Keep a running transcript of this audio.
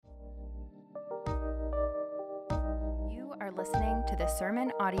for listening to the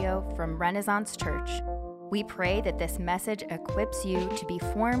sermon audio from Renaissance Church. We pray that this message equips you to be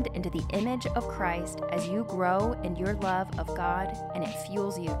formed into the image of Christ as you grow in your love of God, and it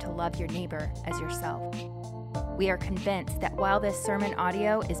fuels you to love your neighbor as yourself. We are convinced that while this sermon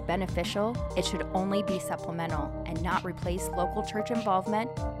audio is beneficial, it should only be supplemental and not replace local church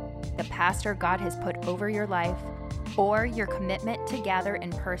involvement, the pastor God has put over your life, or your commitment to gather in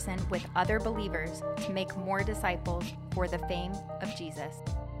person with other believers to make more disciples for the fame of Jesus.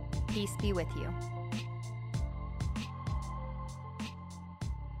 Peace be with you.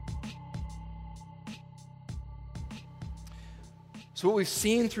 So what we've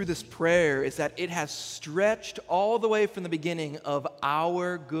seen through this prayer is that it has stretched all the way from the beginning of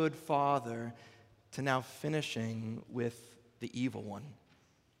our good Father to now finishing with the evil one,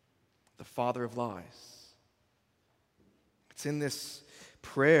 the father of lies. It's in this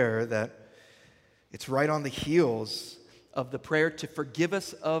prayer that it's right on the heels of the prayer to forgive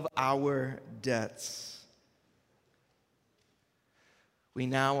us of our debts. We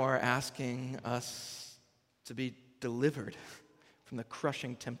now are asking us to be delivered from the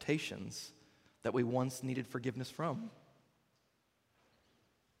crushing temptations that we once needed forgiveness from.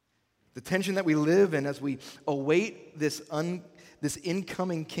 The tension that we live in as we await this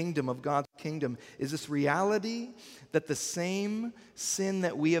incoming kingdom of God's kingdom is this reality that the same sin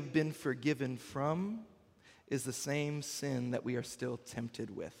that we have been forgiven from is the same sin that we are still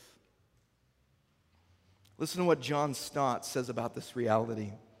tempted with. Listen to what John Stott says about this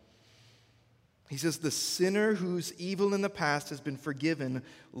reality. He says, "The sinner whose evil in the past has been forgiven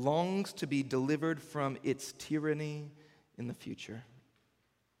longs to be delivered from its tyranny in the future."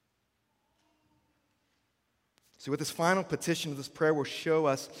 See, what this final petition of this prayer will show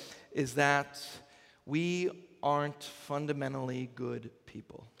us is that we aren't fundamentally good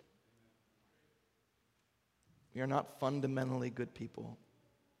people. We are not fundamentally good people.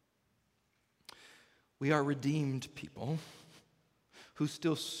 We are redeemed people who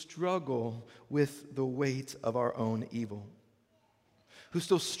still struggle with the weight of our own evil, who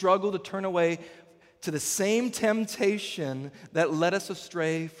still struggle to turn away to the same temptation that led us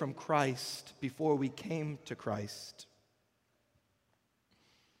astray from Christ before we came to Christ.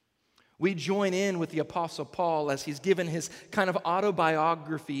 We join in with the Apostle Paul as he's given his kind of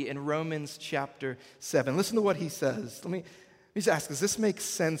autobiography in Romans chapter 7. Listen to what he says. Let me just ask, does this make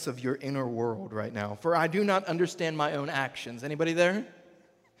sense of your inner world right now? "For I do not understand my own actions." Anybody there?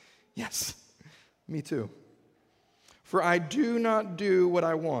 Yes, me too. "For I do not do what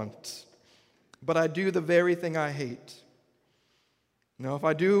I want, but I do the very thing I hate. Now, if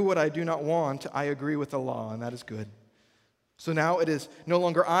I do what I do not want, I agree with the law, and that is good. So now it is no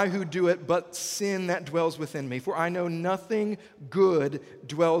longer I who do it, but sin that dwells within me. For I know nothing good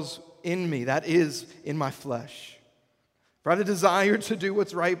dwells in me, that is, in my flesh. For I have the desire to do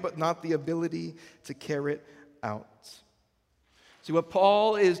what's right, but not the ability to carry it out." See, what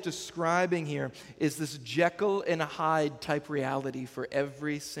Paul is describing here is this Jekyll and Hyde type reality for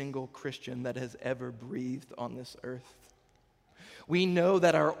every single Christian that has ever breathed on this earth. We know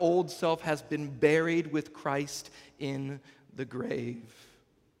that our old self has been buried with Christ in the grave.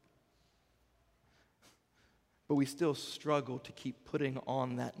 But we still struggle to keep putting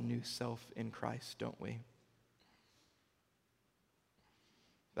on that new self in Christ, don't we?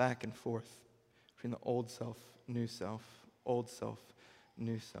 Back and forth between the old self, new self, old self,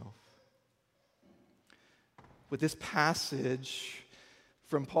 new self. What this passage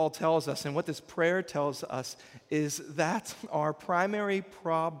from Paul tells us, and what this prayer tells us, is that our primary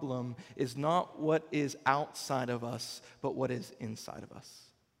problem is not what is outside of us, but what is inside of us.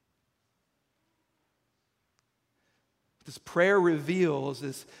 What this prayer reveals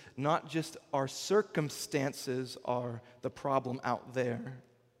is not just our circumstances are the problem out there,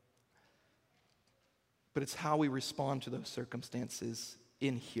 but it's how we respond to those circumstances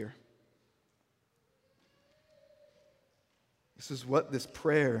in here. This is what this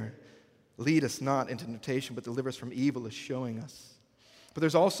prayer, "lead us not into temptation, but deliver us from evil," is showing us. But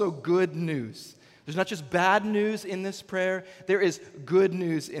there's also good news. There's not just bad news in this prayer, there is good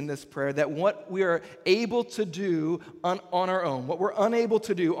news in this prayer, that what we are able to do on our own, what we're unable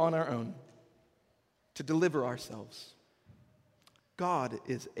to do on our own, to deliver ourselves, God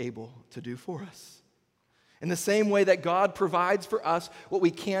is able to do for us. In the same way that God provides for us what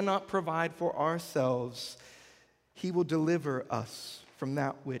we cannot provide for ourselves, He will deliver us from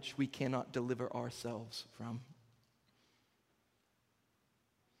that which we cannot deliver ourselves from.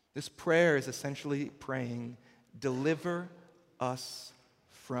 This prayer is essentially praying, "Deliver us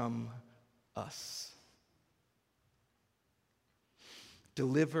from us."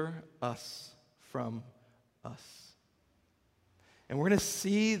 Deliver us from us. And we're going to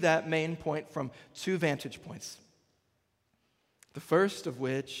see that main point from two vantage points. The first of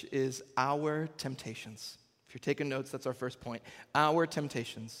which is our temptations. If you're taking notes, that's our first point. Our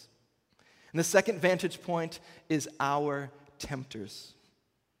temptations. And the second vantage point is our tempters.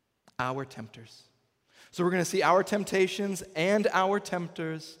 Our tempters. So we're going to see our temptations and our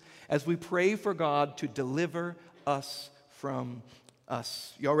tempters as we pray for God to deliver us from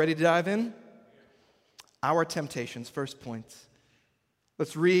us. Y'all ready to dive in? Our temptations, first point.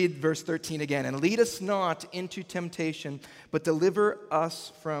 Let's read verse 13 again. And lead us not into temptation, but deliver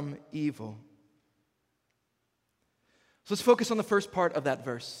us from evil. So let's focus on the first part of that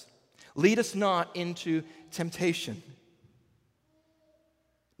verse. Lead us not into temptation.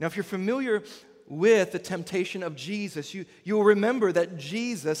 Now, if you're familiar with the temptation of Jesus, you will remember that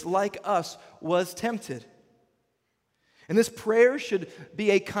Jesus, like us, was tempted. And this prayer should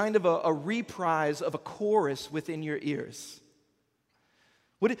be a kind of a reprise of a chorus within your ears.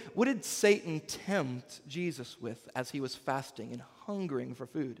 What did Satan tempt Jesus with as he was fasting and hungering for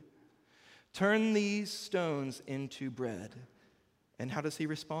food? Turn these stones into bread. And how does he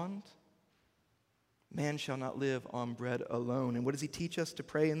respond? Man shall not live on bread alone. And what does he teach us to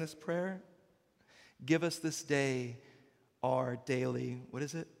pray in this prayer? Give us this day our daily, what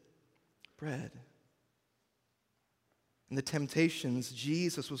is it? Bread. In the temptations,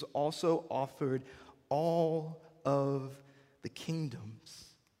 Jesus was also offered all of the kingdoms.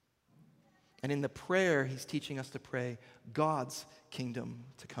 And in the prayer, he's teaching us to pray God's kingdom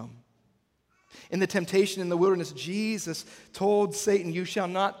to come. In the temptation in the wilderness, Jesus told Satan, you shall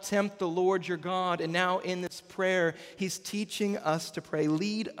not tempt the Lord your God. And now in this prayer, he's teaching us to pray,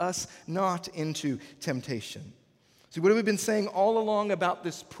 lead us not into temptation. See, what have we been saying all along about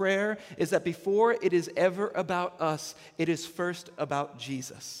this prayer is that before it is ever about us, it is first about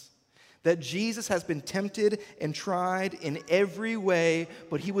Jesus. That Jesus has been tempted and tried in every way,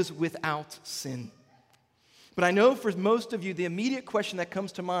 but he was without sin. But I know for most of you, the immediate question that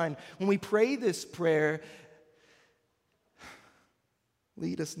comes to mind when we pray this prayer,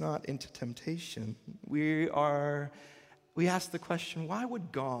 lead us not into temptation. We ask the question, why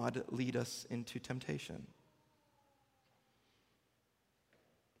would God lead us into temptation?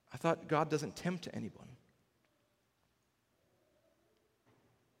 I thought God doesn't tempt anyone.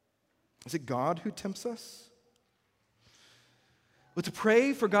 Is it God who tempts us? But to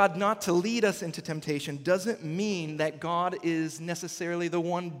pray for God not to lead us into temptation doesn't mean that God is necessarily the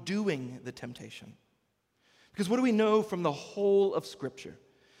one doing the temptation. Because what do we know from the whole of Scripture?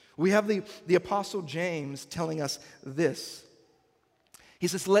 We have the Apostle James telling us this. He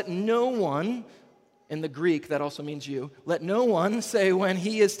says, let no one, in the Greek that also means you, let no one say when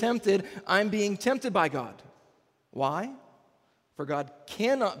he is tempted, I'm being tempted by God. Why? For God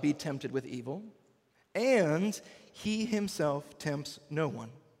cannot be tempted with evil, and he himself tempts no one.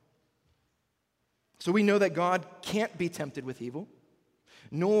 So we know that God can't be tempted with evil,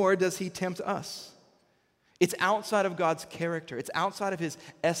 nor does he tempt us. It's outside of God's character. It's outside of his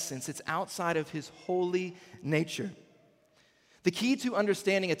essence. It's outside of his holy nature. The key to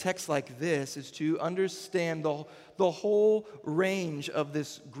understanding a text like this is to understand the whole range of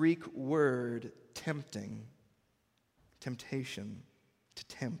this Greek word, tempting. Temptation, to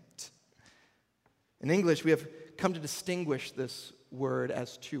tempt. In English, we have come to distinguish this word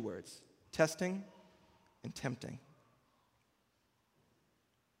as two words, testing and tempting.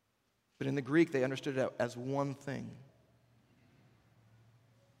 But in the Greek, they understood it as one thing.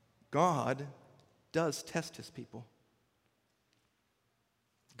 God does test his people.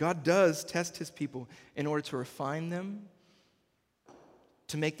 God does test his people in order to refine them,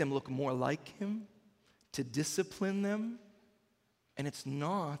 to make them look more like him, to discipline them, and it's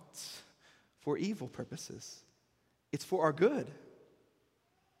not for evil purposes. It's for our good.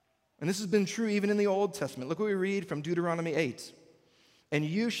 And this has been true even in the Old Testament. Look what we read from Deuteronomy 8. And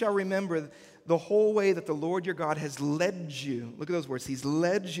you shall remember the whole way that the Lord your God has led you. Look at those words. He's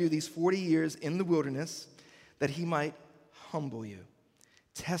led you these 40 years in the wilderness that he might humble you.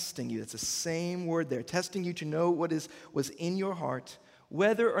 Testing you. That's the same word there. Testing you to know what was in your heart,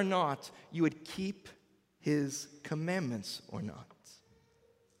 whether or not you would keep his commandments or not.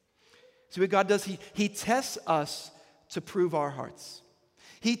 See what God does? He tests us to prove our hearts.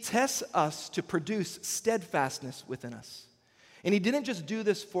 He tests us to produce steadfastness within us. And he didn't just do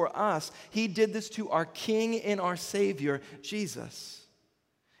this for us. He did this to our King and our Savior, Jesus.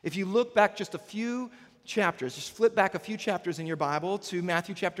 If you look back just a few chapters, just flip back a few chapters in your Bible to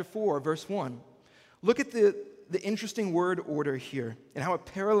Matthew chapter 4, verse 1. Look at the interesting word order here and how it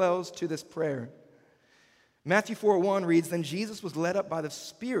parallels to this prayer. Matthew 4:1 reads, Then Jesus was led up by the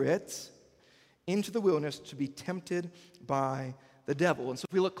Spirit into the wilderness to be tempted by the devil. And so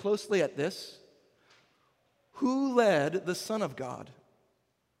if we look closely at this, who led the Son of God?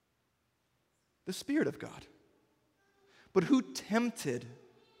 The Spirit of God. But who tempted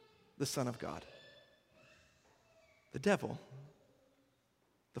the Son of God? The devil,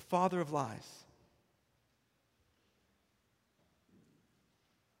 the father of lies.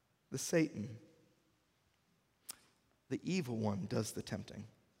 The Satan, the evil one, does the tempting.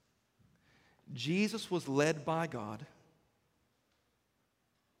 Jesus was led by God,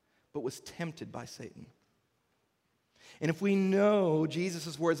 but was tempted by Satan. And if we know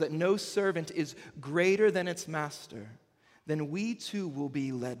Jesus' words that no servant is greater than its master, then we too will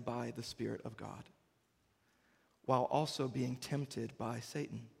be led by the Spirit of God, while also being tempted by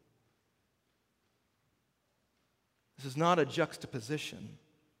Satan. This is not a juxtaposition.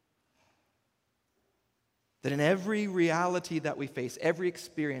 That in every reality that we face, every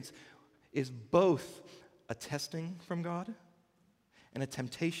experience is both a testing from God and a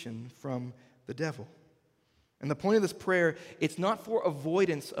temptation from the devil. And the point of this prayer, it's not for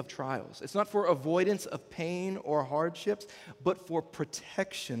avoidance of trials. It's not for avoidance of pain or hardships, but for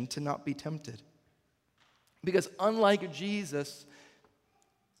protection to not be tempted. Because unlike Jesus,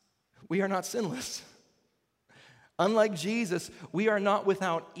 we are not sinless. Unlike Jesus, we are not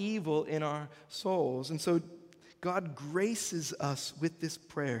without evil in our souls. And so God graces us with this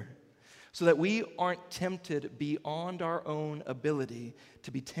prayer so that we aren't tempted beyond our own ability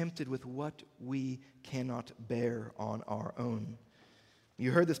to be tempted with what we cannot bear on our own.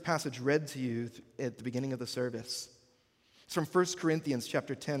 You heard this passage read to you at the beginning of the service. It's from 1 Corinthians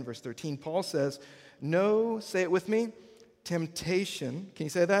chapter 10, verse 13. Paul says, "No," say it with me, "temptation," can you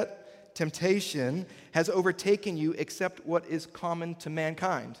say that? "Temptation has overtaken you except what is common to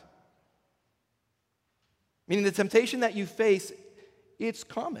mankind." Meaning the temptation that you face, it's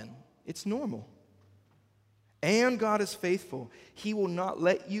common, it's normal. And God is faithful. He will not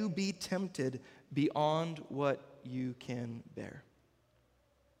let you be tempted beyond what you can bear.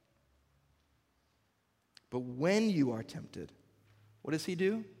 But when you are tempted, what does He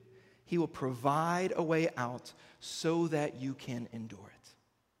do? He will provide a way out so that you can endure it.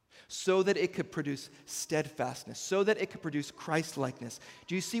 So that it could produce steadfastness, so that it could produce Christ-likeness.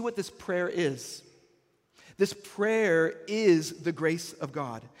 Do you see what this prayer is? This prayer is the grace of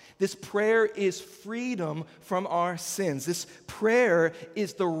God. This prayer is freedom from our sins. This prayer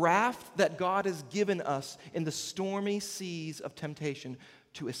is the raft that God has given us in the stormy seas of temptation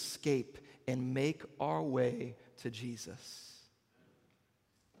to escape and make our way to Jesus.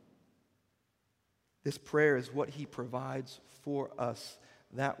 This prayer is what He provides for us,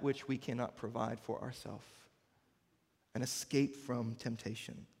 that which we cannot provide for ourselves, an escape from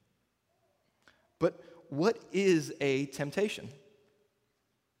temptation. But what is a temptation?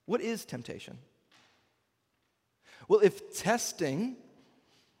 What is temptation? Well, if testing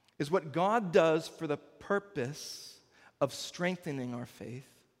is what God does for the purpose of strengthening our faith,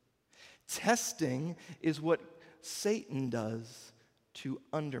 testing is what Satan does to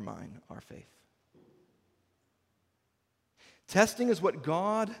undermine our faith. Testing is what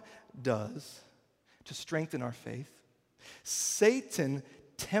God does to strengthen our faith. Satan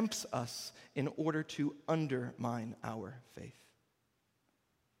tempts us in order to undermine our faith.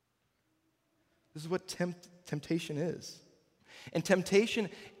 This is what temptation is. And temptation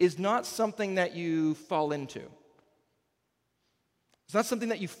is not something that you fall into. It's not something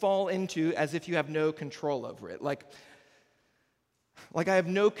that you fall into as if you have no control over it. Like I have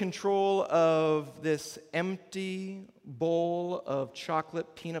no control of this empty bowl of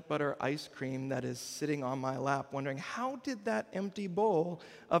chocolate peanut butter ice cream that is sitting on my lap, wondering, how did that empty bowl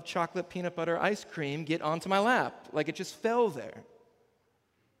of chocolate peanut butter ice cream get onto my lap? Like it just fell there.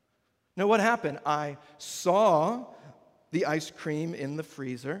 No, what happened? I saw the ice cream in the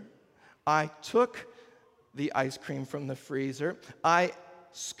freezer. I took the ice cream from the freezer. I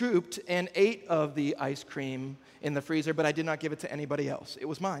scooped and ate of the ice cream in the freezer, but I did not give it to anybody else. It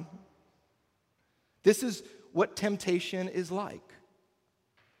was mine. This is what temptation is like.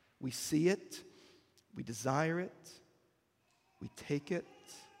 We see it, we desire it, we take it,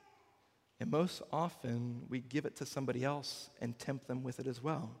 and most often we give it to somebody else and tempt them with it as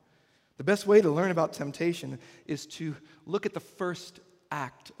well. The best way to learn about temptation is to look at the first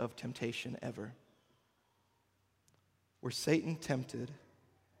act of temptation ever, where Satan tempted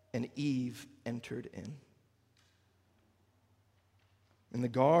and Eve entered in. In the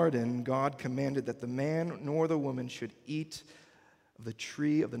garden, God commanded that the man nor the woman should eat of the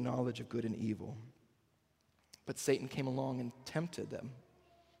tree of the knowledge of good and evil. But Satan came along and tempted them.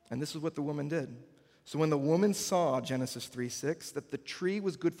 And this is what the woman did. So when the woman saw, Genesis 3:6, that the tree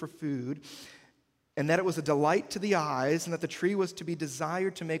was good for food, and that it was a delight to the eyes, and that the tree was to be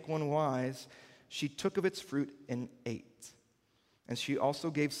desired to make one wise, she took of its fruit and ate. And she also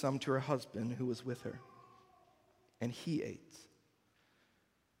gave some to her husband who was with her, and he ate.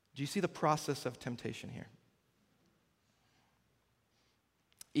 Do you see the process of temptation here?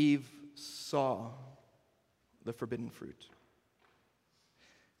 Eve saw the forbidden fruit.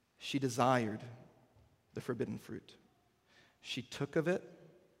 She desired the forbidden fruit. She took of it,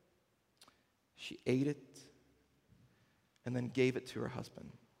 she ate it, and then gave it to her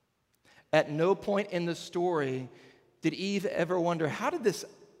husband. At no point in the story did Eve ever wonder, how did this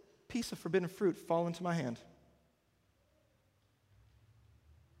piece of forbidden fruit fall into my hand?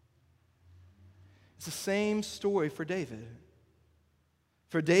 It's the same story for David.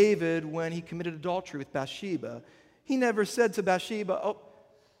 For David, when he committed adultery with Bathsheba, he never said to Bathsheba, "Oh,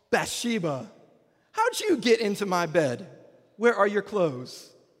 Bathsheba, how'd you get into my bed? Where are your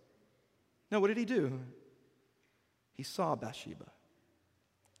clothes?" No, what did he do? He saw Bathsheba,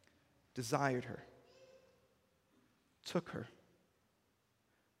 desired her, took her,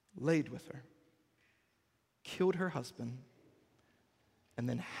 laid with her, killed her husband, and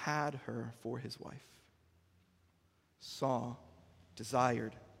then had her for his wife. Saw,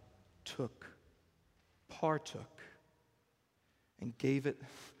 desired, took, partook, and gave it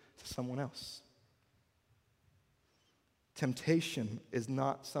to someone else. Temptation is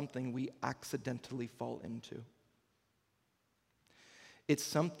not something we accidentally fall into. It's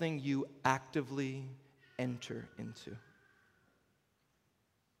something you actively enter into.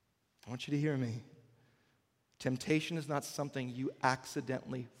 I want you to hear me. Temptation is not something you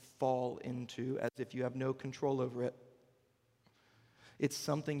accidentally fall into as if you have no control over it. It's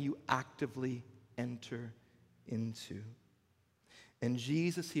something you actively enter into. And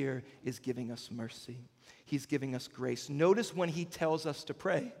Jesus here is giving us mercy. He's giving us grace. Notice when he tells us to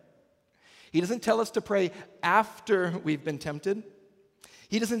pray. He doesn't tell us to pray after we've been tempted.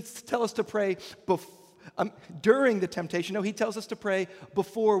 He doesn't tell us to pray during the temptation. No, he tells us to pray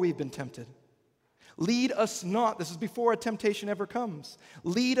before we've been tempted. Lead us not, this is before a temptation ever comes.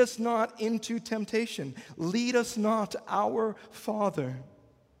 Lead us not into temptation. Lead us not, our Father.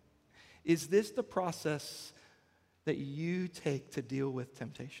 Is this the process that you take to deal with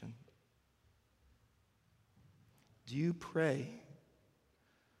temptation? Do you pray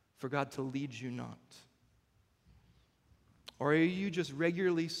for God to lead you not? Or are you just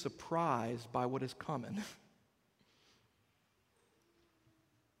regularly surprised by what is common?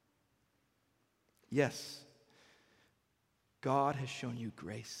 Yes, God has shown you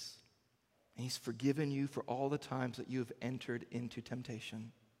grace, and he's forgiven you for all the times that you have entered into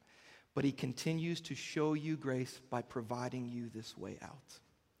temptation. But he continues to show you grace by providing you this way out.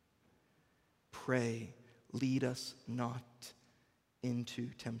 Pray, lead us not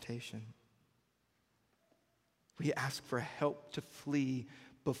into temptation. We ask for help to flee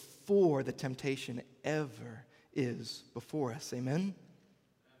before the temptation ever is before us. Amen?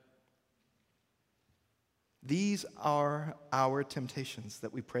 These are our temptations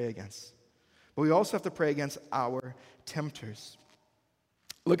that we pray against. But we also have to pray against our tempters.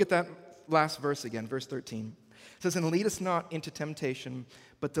 Look at that last verse again, verse 13. It says, "And lead us not into temptation,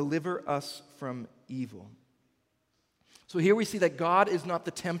 but deliver us from evil." So here we see that God is not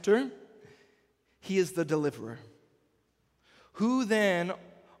the tempter, he is the deliverer. Who then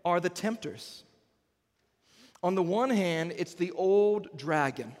are the tempters? On the one hand, it's the old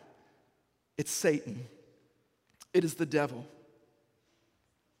dragon. It's Satan. It is the devil.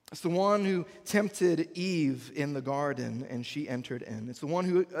 It's the one who tempted Eve in the garden and she entered in. It's the one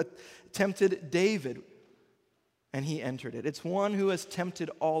who tempted David and he entered it. It's one who has tempted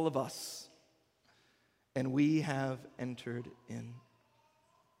all of us and we have entered in.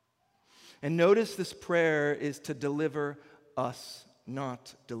 And notice this prayer is to deliver us,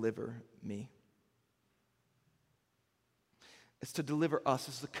 not deliver me. It's to deliver us.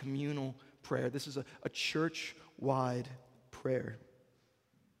 This is a communal prayer. This is a church-wide prayer.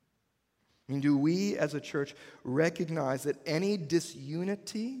 I mean, do we as a church recognize that any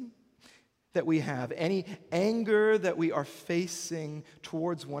disunity that we have, any anger that we are facing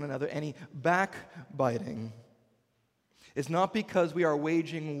towards one another, any backbiting, is not because we are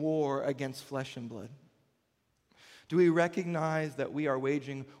waging war against flesh and blood? Do we recognize that we are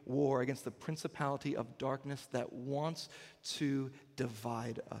waging war against the principality of darkness that wants to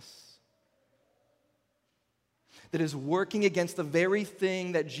divide us? That is working against the very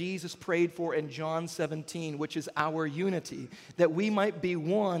thing that Jesus prayed for in John 17, which is our unity, that we might be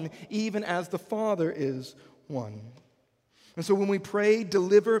one even as the Father is one. And so when we pray,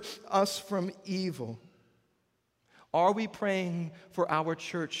 deliver us from evil, Are we praying for our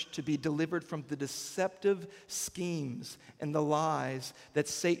church to be delivered from the deceptive schemes and the lies that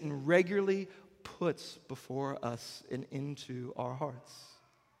Satan regularly puts before us and into our hearts?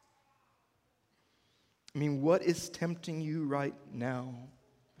 I mean, what is tempting you right now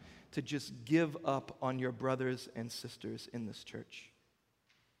to just give up on your brothers and sisters in this church?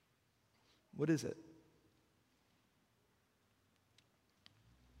 What is it?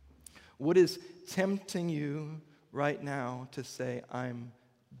 What is tempting you right now to say, I'm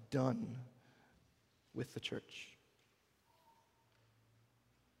done with the church?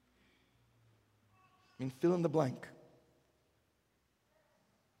 I mean, fill in the blank.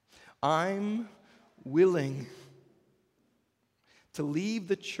 I'm willing to leave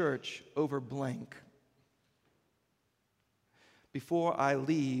the church over blank before I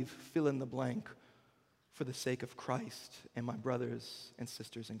leave, fill in the blank, for the sake of Christ and my brothers and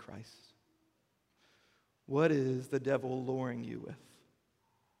sisters in Christ. What is the devil luring you with?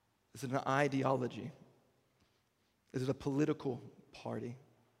 Is it an ideology? Is it a political party?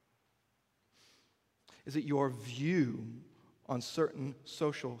 Is it your view on certain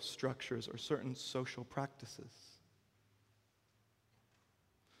social structures or certain social practices?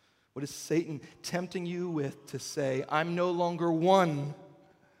 What is Satan tempting you with to say, I'm no longer one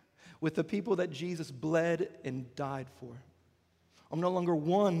with the people that Jesus bled and died for? I'm no longer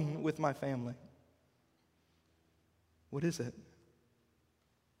one with my family. What is it?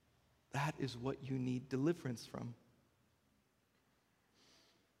 That is what you need deliverance from.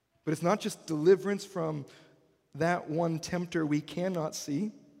 But it's not just deliverance from that one tempter we cannot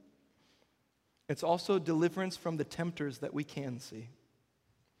see. It's also deliverance from the tempters that we can see.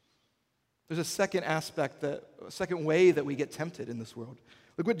 There's a second aspect, a second way that we get tempted in this world.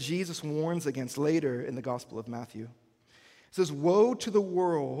 Look what Jesus warns against later in the Gospel of Matthew. It says, "Woe to the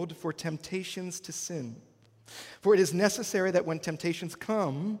world for temptations to sin. For it is necessary that when temptations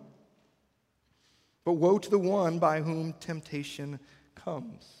come, but woe to the one by whom temptation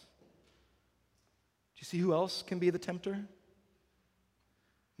comes." Do you see who else can be the tempter?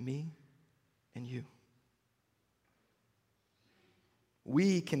 Me and you.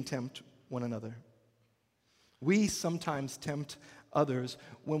 We can tempt one another. We sometimes tempt others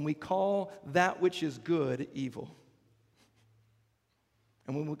when we call that which is good evil,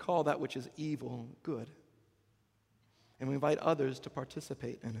 and when we call that which is evil good, and we invite others to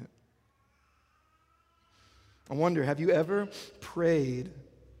participate in it. I wonder, have you ever prayed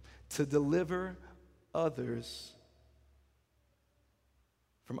to deliver others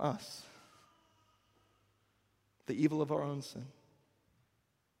from us, the evil of our own sin?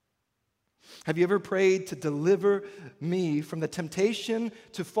 Have you ever prayed to deliver me from the temptation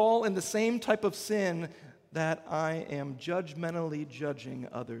to fall in the same type of sin that I am judgmentally judging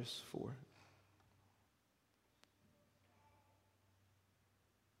others for?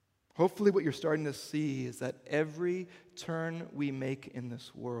 Hopefully what you're starting to see is that every turn we make in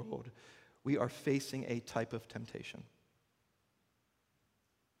this world, we are facing a type of temptation.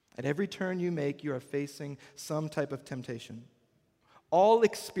 At every turn you make, you are facing some type of temptation. All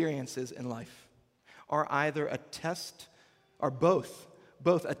experiences in life are either a test, or both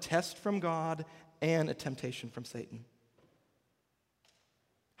a test from God and a temptation from Satan.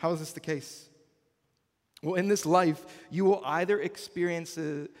 How is this the case? Well, in this life, you will either experience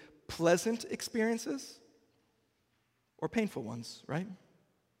pleasant experiences or painful ones, right?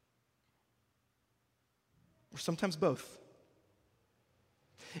 Or sometimes both.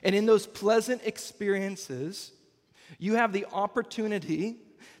 And in those pleasant experiences, you have the opportunity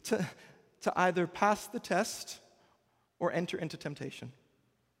to either pass the test or enter into temptation.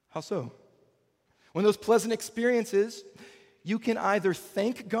 How so? When those pleasant experiences, you can either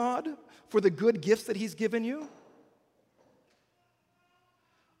thank God for the good gifts that He's given you,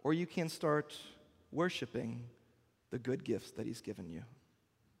 or you can start worshiping the good gifts that He's given you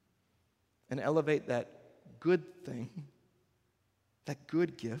and elevate that good thing, that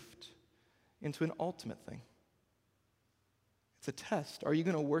good gift, into an ultimate thing. It's a test. Are you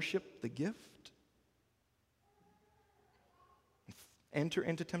going to worship the gift? Enter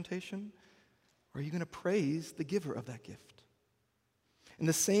into temptation? Or are you going to praise the giver of that gift? And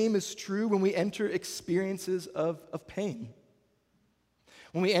the same is true when we enter experiences of pain.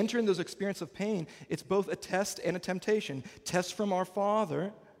 When we enter in those experiences of pain, it's both a test and a temptation. Test from our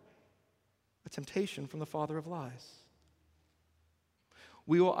Father, a temptation from the father of lies.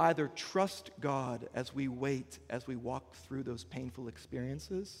 We will either trust God as we wait, as we walk through those painful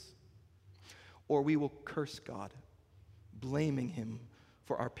experiences, or we will curse God, blaming Him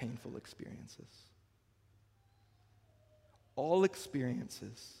for our painful experiences. All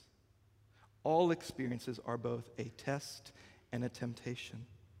experiences All experiences are both a test and a temptation.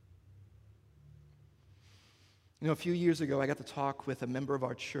 You know, a few years ago, I got to talk with a member of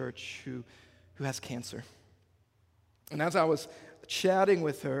our church who has cancer. And as I was chatting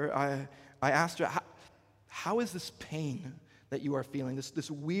with her, I asked her, how is this pain that you are feeling, this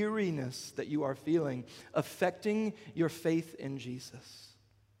weariness that you are feeling, affecting your faith in Jesus?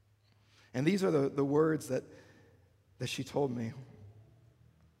 And these are the words that she told me.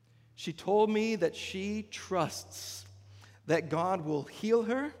 She told me that she trusts that God will heal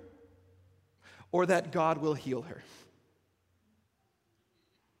her or that God will heal her.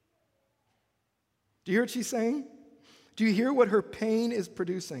 Do you hear what she's saying? Do you hear what her pain is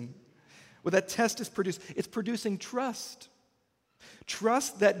producing? What that test is producing? It's producing trust.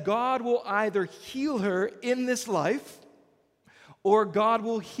 Trust that God will either heal her in this life or God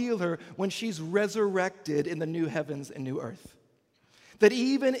will heal her when she's resurrected in the new heavens and new earth. That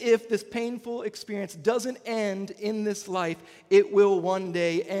even if this painful experience doesn't end in this life, it will one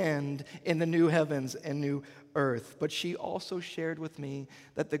day end in the new heavens and new earth. But she also shared with me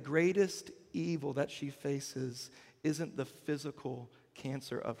that the greatest evil that she faces isn't the physical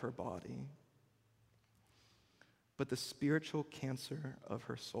cancer of her body, but the spiritual cancer of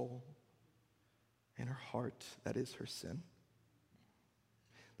her soul and her heart, that is her sin.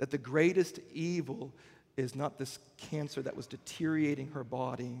 That the greatest evil is not this cancer that was deteriorating her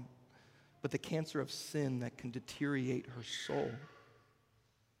body, but the cancer of sin that can deteriorate her soul.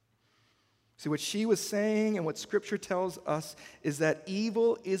 See, what she was saying and what Scripture tells us is that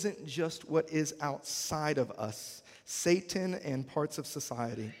evil isn't just what is outside of us, Satan and parts of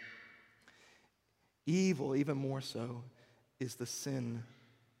society. Evil, even more so, is the sin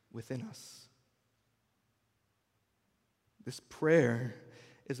within us. This prayer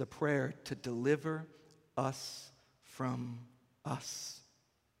is a prayer to deliver us from us.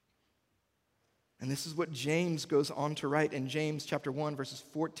 And this is what James goes on to write in James chapter 1, verses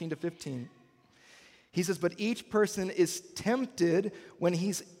 14 to 15. He says, "But each person is tempted when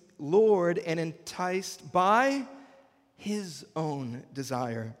he's lured and enticed by his own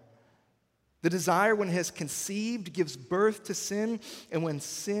desire. The desire, when it has conceived, gives birth to sin, and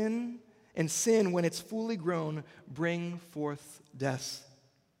sin, when it's fully grown, bring forth death."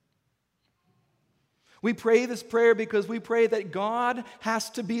 We pray this prayer because we pray that God has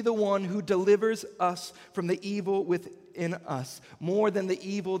to be the one who delivers us from the evil within us, more than the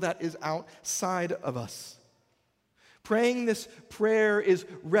evil that is outside of us. Praying this prayer is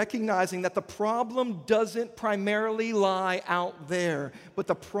recognizing that the problem doesn't primarily lie out there, but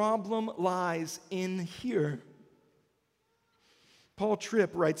the problem lies in here. Paul Tripp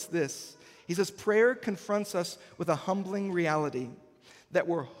writes this. He says, "Prayer confronts us with a humbling reality that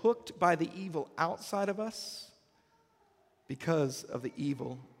we're hooked by the evil outside of us because of the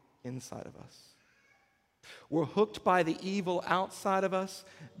evil inside of us." We're hooked by the evil outside of us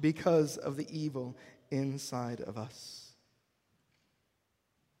because of the evil inside of us.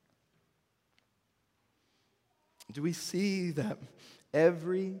 Do we see that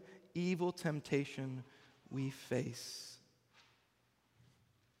every evil temptation we face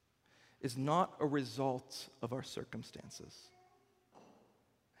is not a result of our circumstances?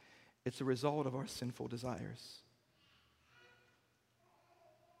 It's a result of our sinful desires.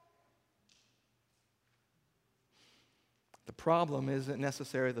 The problem isn't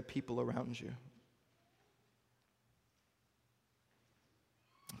necessarily the people around you.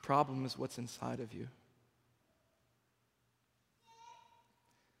 The problem is what's inside of you.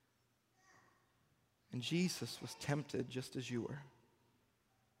 And Jesus was tempted just as you were.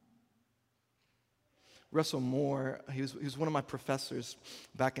 Russell Moore, he was one of my professors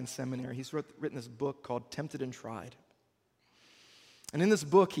back in seminary. He's written this book called Tempted and Tried. And in this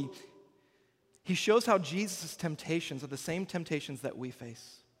book, he shows how Jesus' temptations are the same temptations that we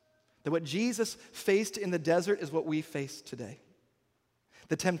face. That what Jesus faced in the desert is what we face today.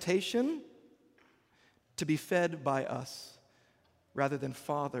 The temptation to be fed by us rather than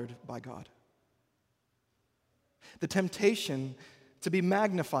fathered by God. The temptation to be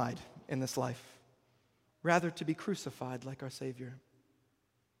magnified in this life rather to be crucified like our Savior.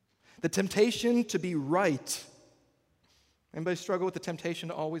 The temptation to be right. Anybody struggle with the temptation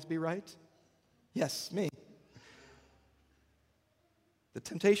to always be right? Yes, me. The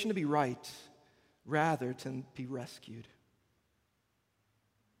temptation to be right rather to be rescued.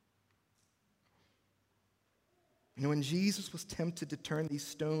 You know, when Jesus was tempted to turn these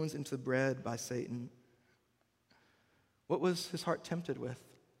stones into bread by Satan, what was his heart tempted with?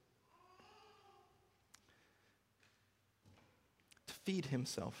 To feed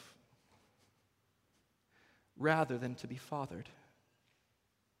himself rather than to be fathered.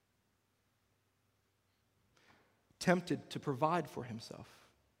 tempted to provide for himself.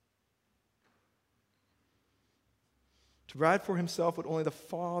 To provide for himself what only the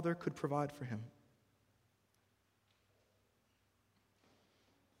Father could provide for him.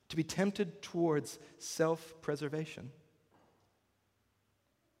 To be tempted towards self-preservation.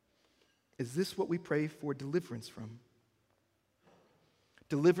 Is this what we pray for deliverance from?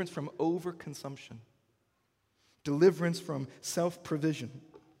 Deliverance from overconsumption. Deliverance from self-provision.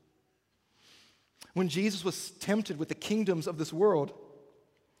 When Jesus was tempted with the kingdoms of this world,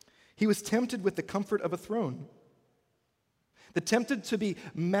 he was tempted with the comfort of a throne. Tempted to be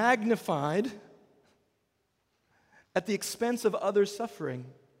magnified at the expense of others' suffering.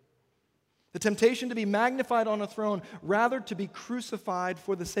 The temptation to be magnified on a throne, rather to be crucified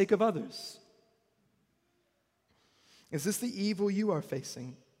for the sake of others. Is this the evil you are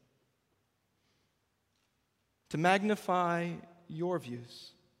facing? To magnify your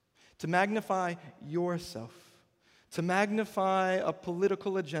views, to magnify yourself, to magnify a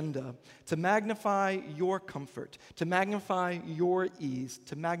political agenda, to magnify your comfort, to magnify your ease,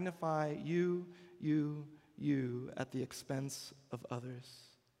 to magnify you at the expense of others.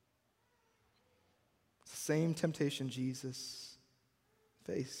 It's the same temptation Jesus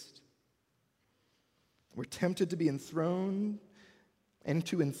faced. We're tempted to be enthroned and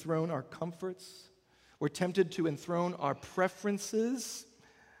to enthrone our comforts. We're tempted to enthrone our preferences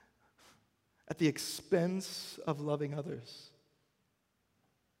at the expense of loving others.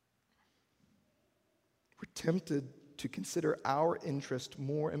 We're tempted to consider our interest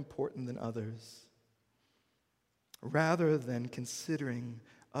more important than others, rather than considering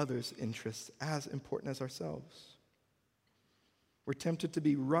others' interests as important as ourselves. We're tempted to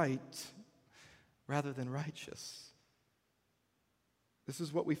be right rather than righteous. This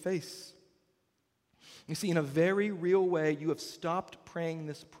is what we face. You see, in a very real way, you have stopped praying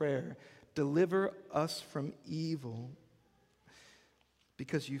this prayer, deliver us from evil,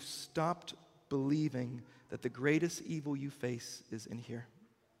 because you've stopped believing that the greatest evil you face is in here.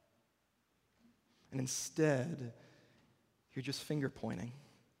 And instead, you're just finger pointing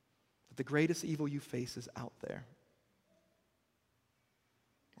that the greatest evil you face is out there.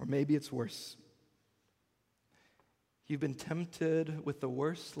 Or maybe it's worse. You've been tempted with the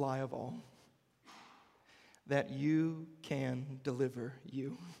worst lie of all, that you can deliver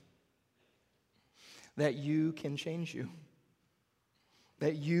you, that you can change you,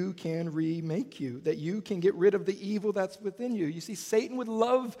 that you can remake you, that you can get rid of the evil that's within you. You see, Satan would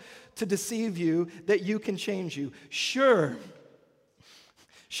love to deceive you that you can change you. Sure,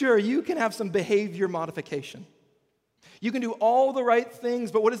 you can have some behavior modification. You can do all the right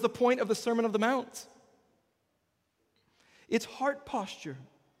things, but what is the point of the Sermon on the Mount? It's heart posture.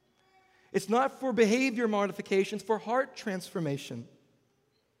 It's not for behavior modification, it's for heart transformation.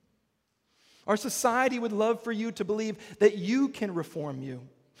 Our society would love for you to believe that you can reform you,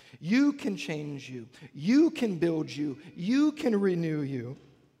 you can change you, you can build you, you can renew you.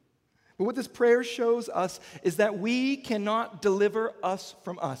 But what this prayer shows us is that we cannot deliver us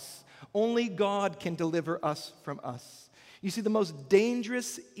from us. Only God can deliver us from us. You see, the most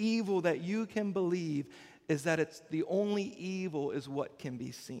dangerous evil that you can believe is that it's the only evil is what can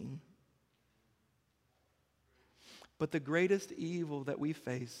be seen. But the greatest evil that we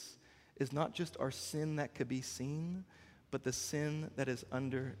face is not just our sin that could be seen, but the sin that is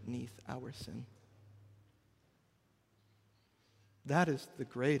underneath our sin. That is the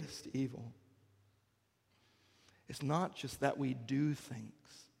greatest evil. It's not just that we do things,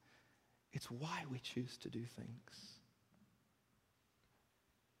 it's why we choose to do things.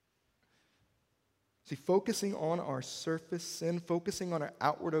 See, focusing on our surface sin, focusing on our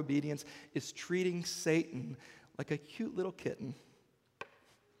outward obedience, is treating Satan like a cute little kitten.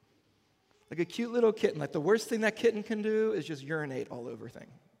 Like a cute little kitten. Like the worst thing that kitten can do is just urinate all over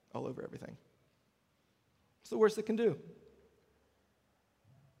everything. It's the worst it can do.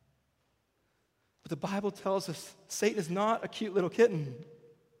 But the Bible tells us Satan is not a cute little kitten.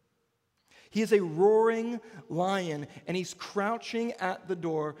 He is a roaring lion, and he's crouching at the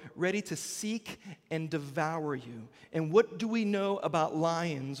door, ready to seek and devour you. And what do we know about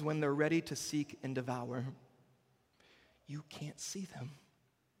lions when they're ready to seek and devour? You can't see them.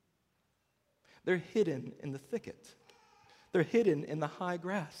 They're hidden in the thicket. They're hidden in the high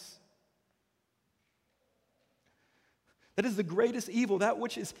grass. That is the greatest evil, that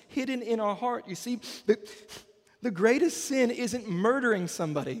which is hidden in our heart. You see, the greatest sin isn't murdering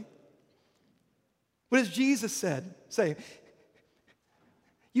somebody. What does Jesus say?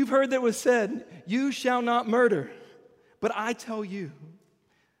 You've heard that it was said, you shall not murder. But I tell you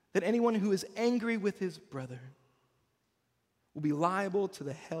that anyone who is angry with his brother will be liable to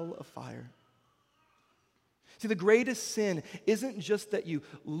the hell of fire. See, the greatest sin isn't just that you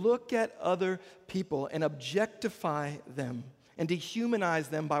look at other people and objectify them and dehumanize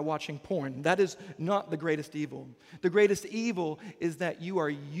them by watching porn. That is not the greatest evil. The greatest evil is that you are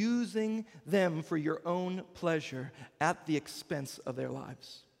using them for your own pleasure at the expense of their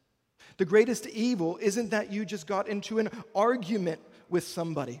lives. The greatest evil isn't that you just got into an argument with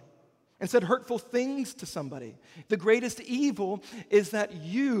somebody and said hurtful things to somebody. The greatest evil is that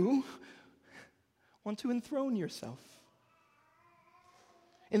you want to enthrone yourself.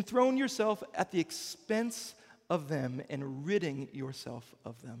 Enthrone yourself at the expense of them and ridding yourself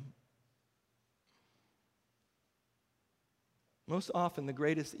of them. Most often, the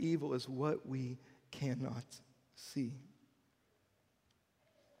greatest evil is what we cannot see.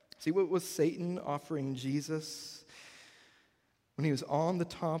 See, what was Satan offering Jesus when he was on the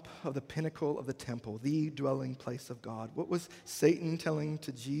top of the pinnacle of the temple, the dwelling place of God? What was Satan telling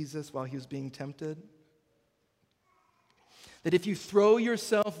to Jesus while he was being tempted? That if you throw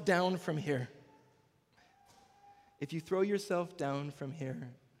yourself down from here,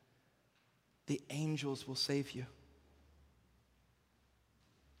 the angels will save you.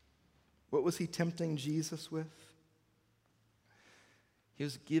 What was he tempting Jesus with? He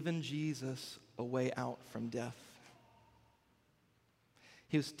was giving Jesus a way out from death.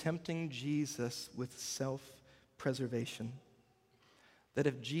 He was tempting Jesus with self-preservation. That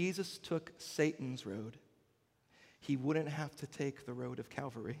if Jesus took Satan's road, he wouldn't have to take the road of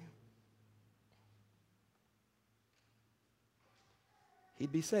Calvary.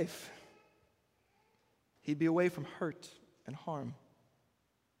 He'd be safe. He'd be away from hurt and harm.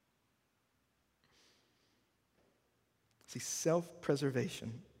 See,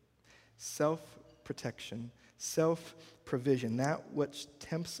 self-preservation, self-protection, self-provision, that which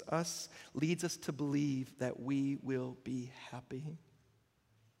tempts us leads us to believe that we will be happy.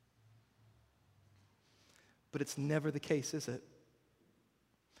 But it's never the case, is it?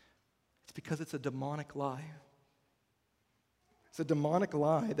 It's because it's a demonic lie. It's a demonic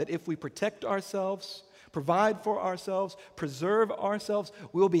lie that if we protect ourselves, provide for ourselves, preserve ourselves,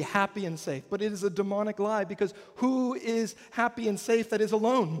 we'll be happy and safe. But it is a demonic lie because who is happy and safe that is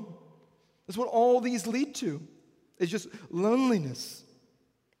alone? That's what all these lead to. It's just loneliness.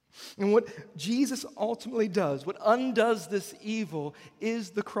 And what Jesus ultimately does, what undoes this evil, is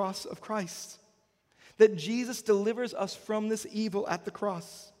the cross of Christ. That Jesus delivers us from this evil at the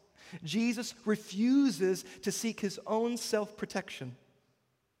cross. Jesus refuses to seek his own self-protection.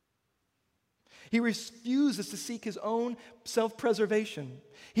 He refuses to seek his own self-preservation.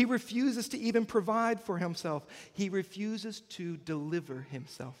 He refuses to even provide for himself. He refuses to deliver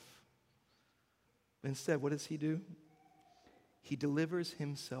himself. Instead, what does he do? He delivers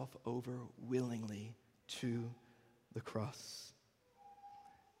himself over willingly to the cross.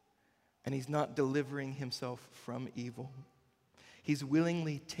 And he's not delivering himself from evil. He's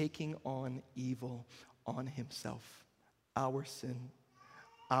willingly taking on evil on himself, our sin,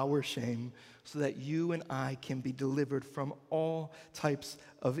 our shame, so that you and I can be delivered from all types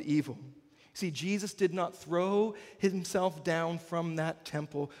of evil. See, Jesus did not throw himself down from that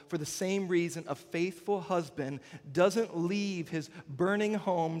temple for the same reason a faithful husband doesn't leave his burning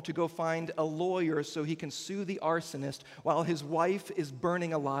home to go find a lawyer so he can sue the arsonist while his wife is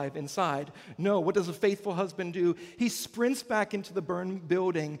burning alive inside. No, what does a faithful husband do? He sprints back into the burned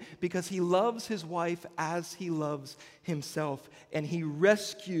building because he loves his wife as he loves himself, and he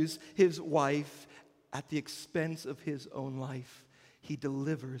rescues his wife at the expense of his own life. He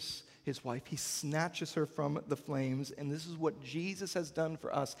delivers his wife. He snatches her from the flames, and this is what Jesus has done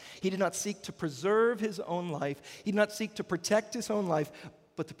for us. He did not seek to preserve his own life. He did not seek to protect his own life,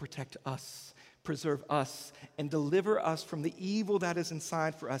 but to protect us, preserve us, and deliver us from the evil that is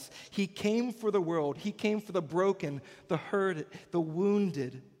inside for us. He came for the world. He came for the broken, the hurt, the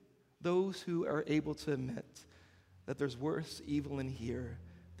wounded, those who are able to admit that there's worse evil in here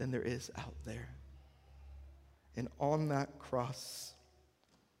than there is out there. And on that cross,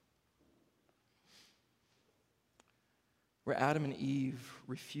 where Adam and Eve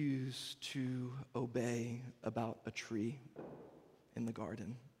refused to obey about a tree in the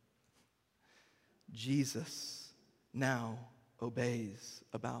garden, Jesus now obeys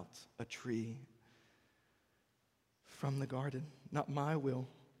about a tree from the garden. Not my will,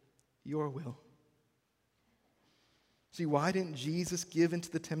 your will. See, why didn't Jesus give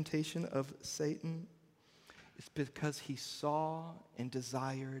into the temptation of Satan? It's because he saw and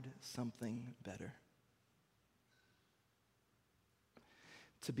desired something better.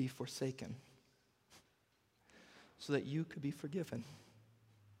 To be forsaken, so that you could be forgiven.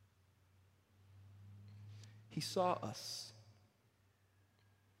 He saw us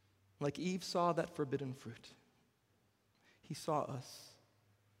like Eve saw that forbidden fruit. he saw us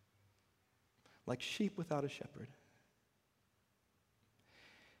like sheep without a shepherd.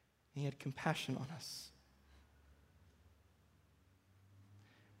 He had compassion on us.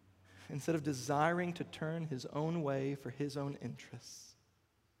 Instead of desiring to turn his own way for his own interests,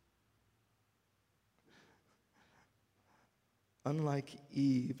 unlike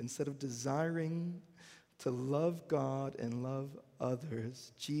Eve, instead of desiring to love God and love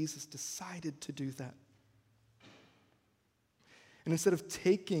others, Jesus decided to do that. And instead of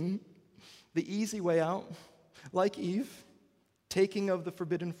taking the easy way out, like Eve, taking of the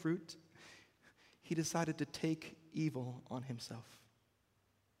forbidden fruit, he decided to take evil on himself.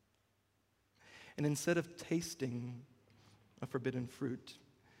 And instead of tasting a forbidden fruit,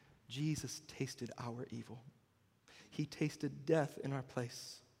 Jesus tasted our evil. He tasted death in our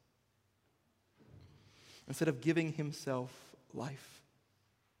place. Instead of giving himself life,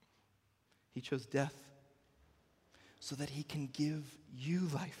 he chose death so that he can give you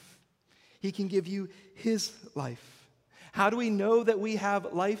life. He can give you his life. How do we know that we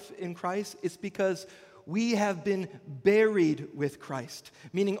have life in Christ? It's because we have been buried with Christ,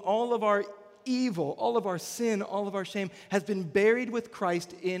 meaning all of our evil, all of our sin, all of our shame has been buried with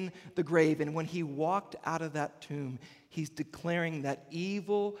Christ in the grave. And when he walked out of that tomb, he's declaring that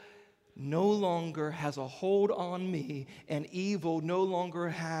evil no longer has a hold on me, and evil no longer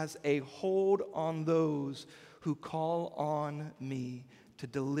has a hold on those who call on me to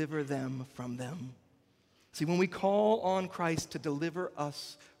deliver them from them. See, when we call on Christ to deliver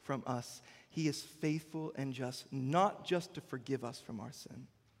us from us, he is faithful and just, not just to forgive us from our sin,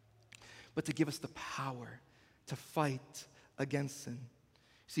 but to give us the power to fight against sin.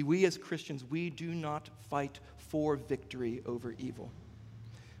 See, we as Christians, we do not fight for victory over evil.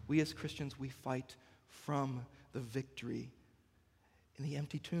 We as Christians, we fight from the victory in the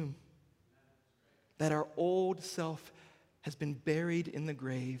empty tomb. That our old self has been buried in the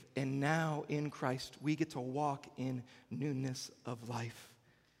grave, and now in Christ, we get to walk in newness of life.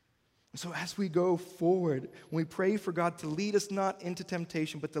 So as we go forward, when we pray for God to lead us not into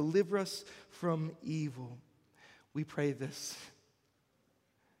temptation, but deliver us from evil, we pray this.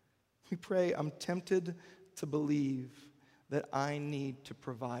 We pray, I'm tempted to believe that I need to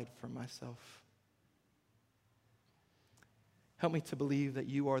provide for myself. Help me to believe that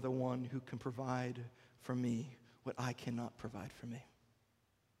you are the one who can provide for me what I cannot provide for me.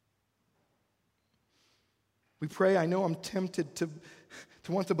 We pray, I know I'm tempted to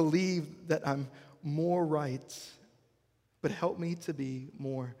want to believe that I'm more right, but help me to be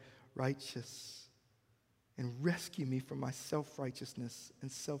more righteous and rescue me from my self-righteousness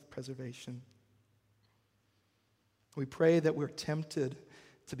and self-preservation. We pray that we're tempted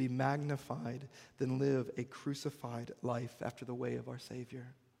to be magnified than live a crucified life after the way of our Savior.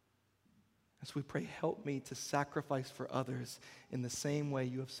 As we pray, help me to sacrifice for others in the same way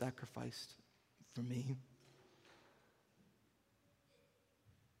you have sacrificed for me.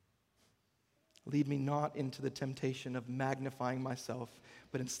 Lead me not into the temptation of magnifying myself,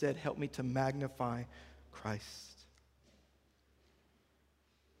 but instead help me to magnify Christ.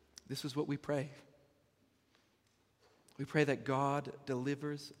 This is what we pray. We pray that God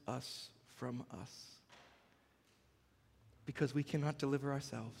delivers us from us, because we cannot deliver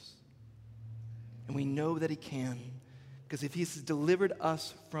ourselves. And we know that he can, because if he's delivered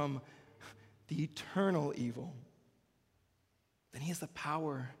us from the eternal evil, then he has the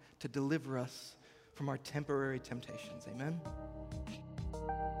power to deliver us from our temporary temptations. Amen?